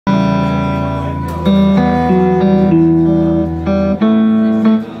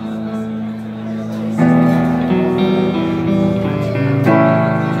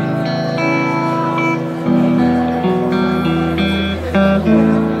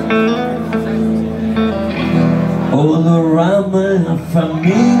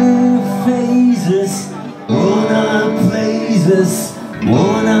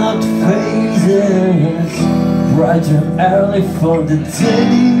too early for the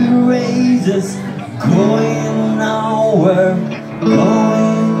daily races, going nowhere,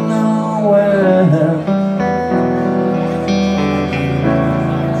 going nowhere.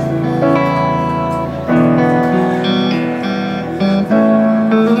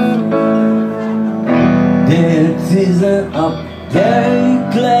 They're teasing up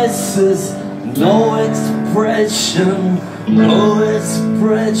their glasses, no expression, no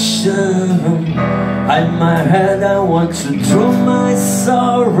expression. Hide my head, I want to draw my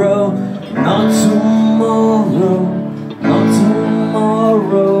sorrow. Not tomorrow, not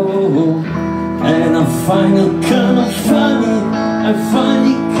tomorrow. And I find it kind of funny, I find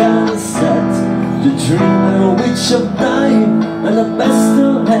it kind of sad, the dream in which I'm dying, and the best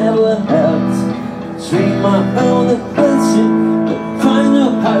I ever had. Dream my own adventure, but find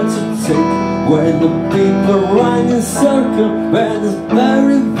out how to take. Where the people run in circle, where there's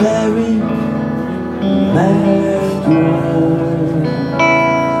very, very mad world,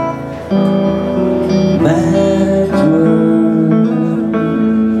 mad world,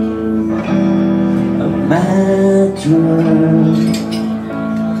 a mad world,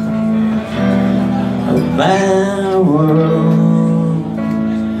 a mad world.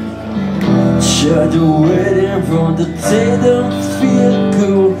 Shadow waiting from the day don't feel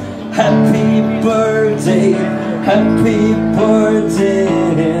good. Happy birthday, happy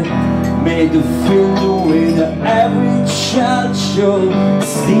birthday. May you feel the way that every child should.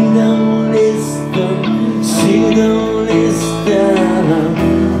 See them listen, see them listen.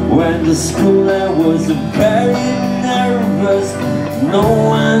 When the school I was very nervous. No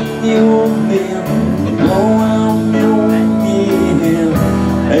one knew me, no one knew me.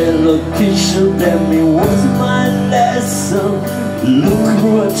 Elocution that me was my lesson. Look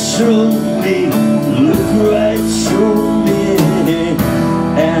right through me, look right through me.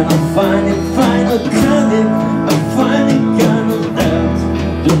 And I'm finding cunning, I'm finding kind of doubt.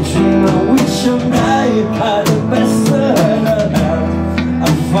 The dream I wish I'm dying, are the best I ever had. I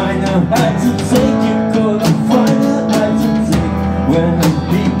find out how to take it, cause I find out how to take. When the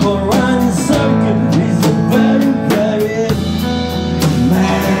people run in circles, it's a very, very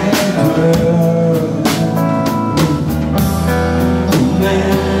mad world.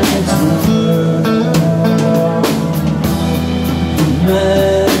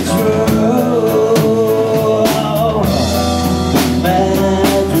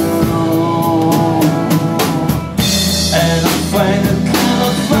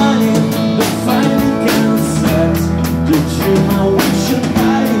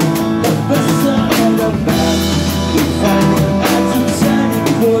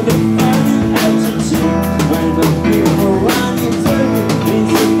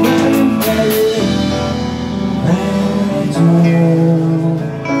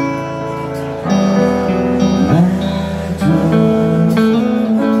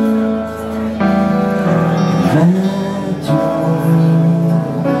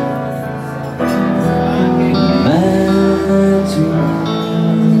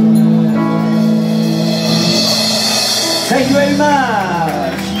 Thank you very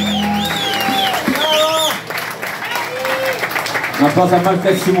much. Un applauso a Marco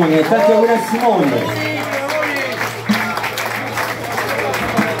e Simone. Tanti auguri a Simone.